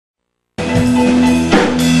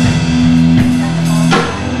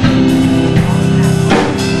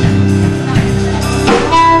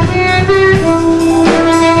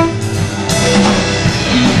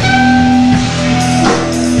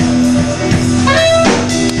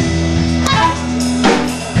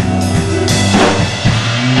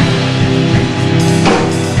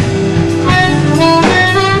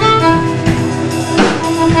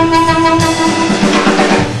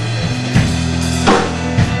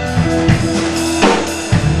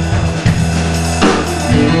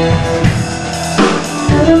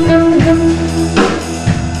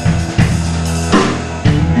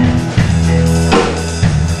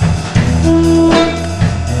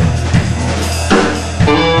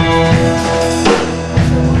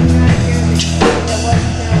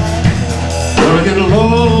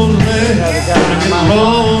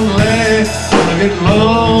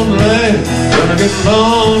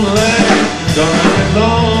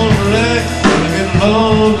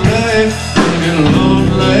lonely, get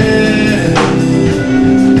lonely.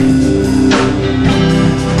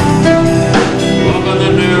 Walking the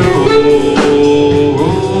narrow road.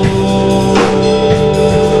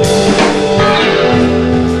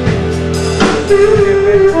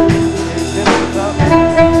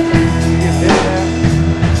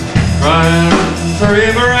 Crying for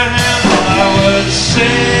Abraham while I would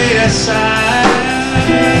say a sigh.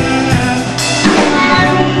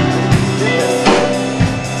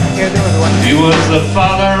 He was the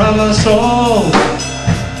father of us all,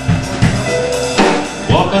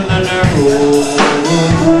 walking the narrow road.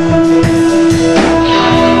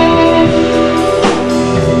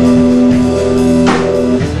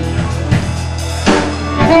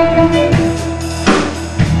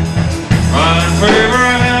 Crying for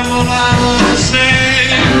Abraham while I was saying,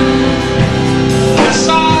 yes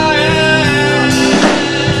I am.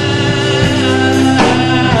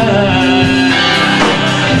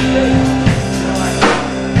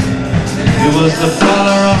 He was the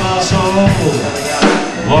father of us all,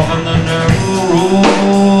 walking the narrow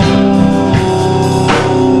road.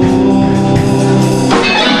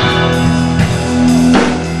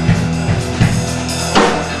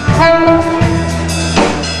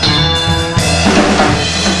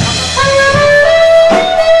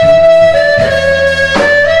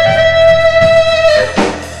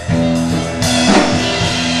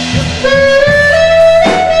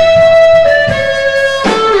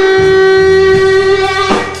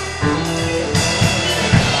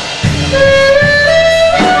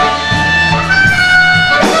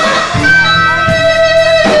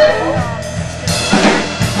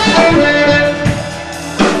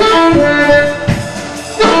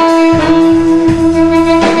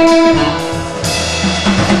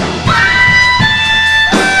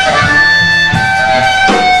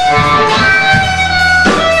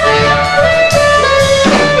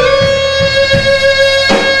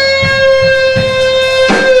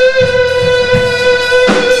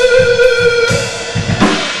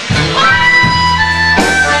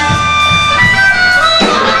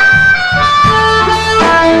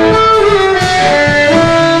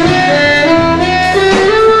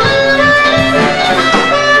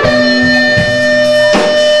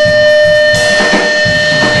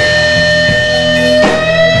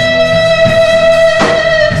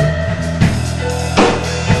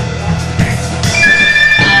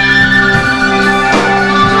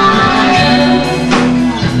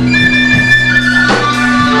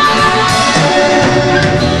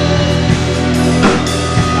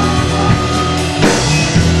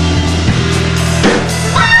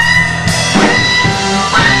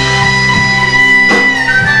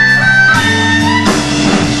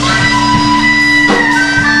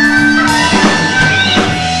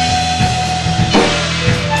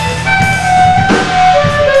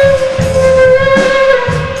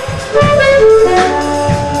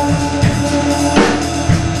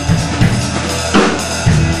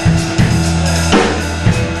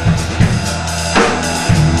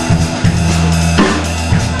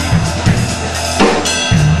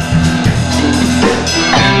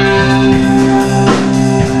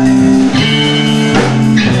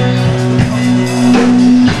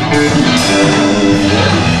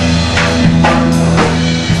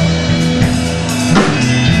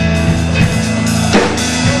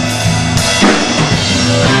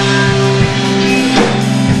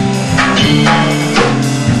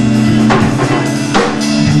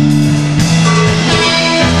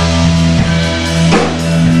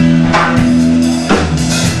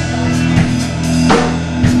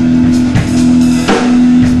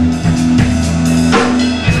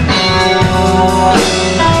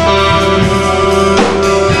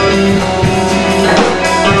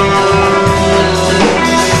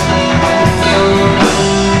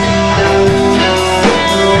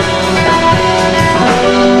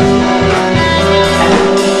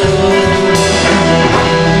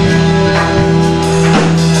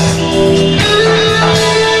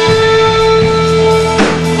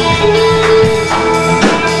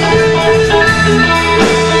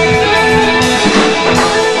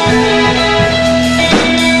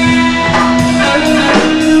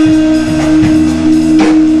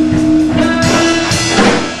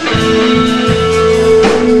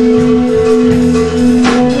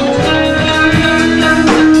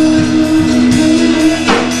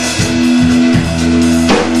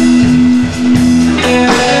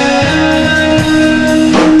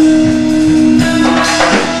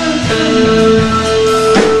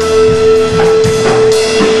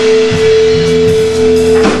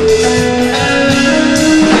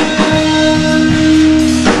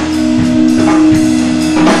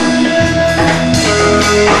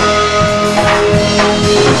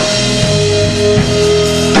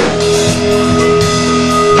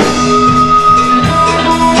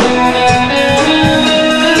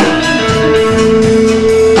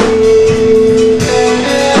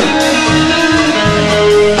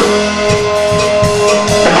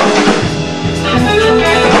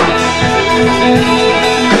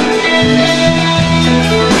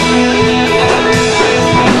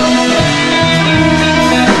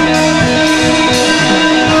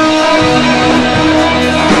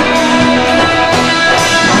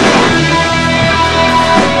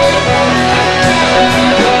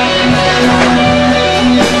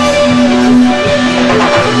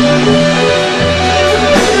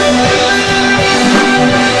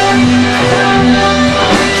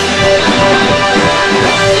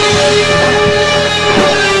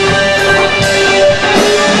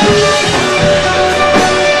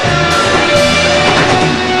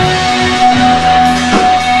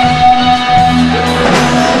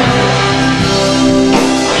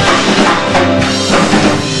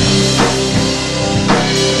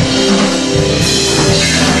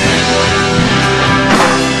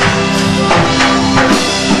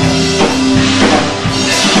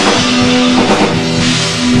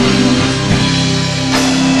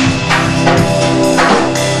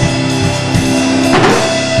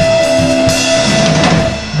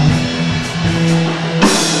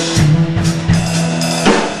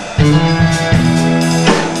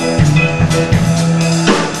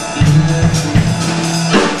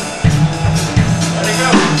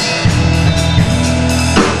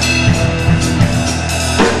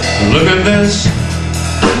 this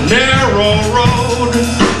narrow road.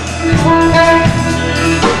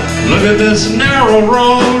 Look at this narrow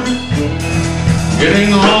road, getting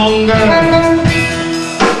longer,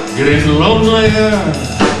 getting lonelier.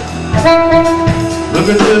 Look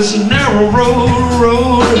at this narrow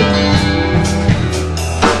road.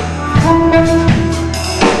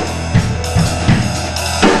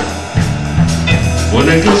 When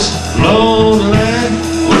it gets lonely,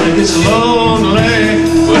 when it gets lonely,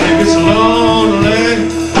 when it gets lonely,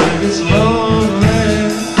 when it gets lonely,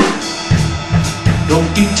 don't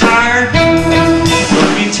be tired,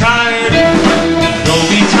 don't be tired, don't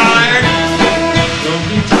be tired, don't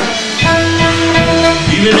be tired.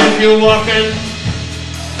 Even if you're walking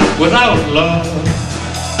without love,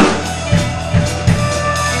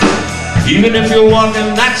 even if you're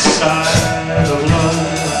walking that side of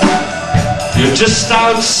love, you're just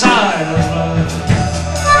outside of love.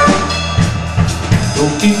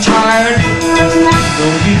 Don't be tired.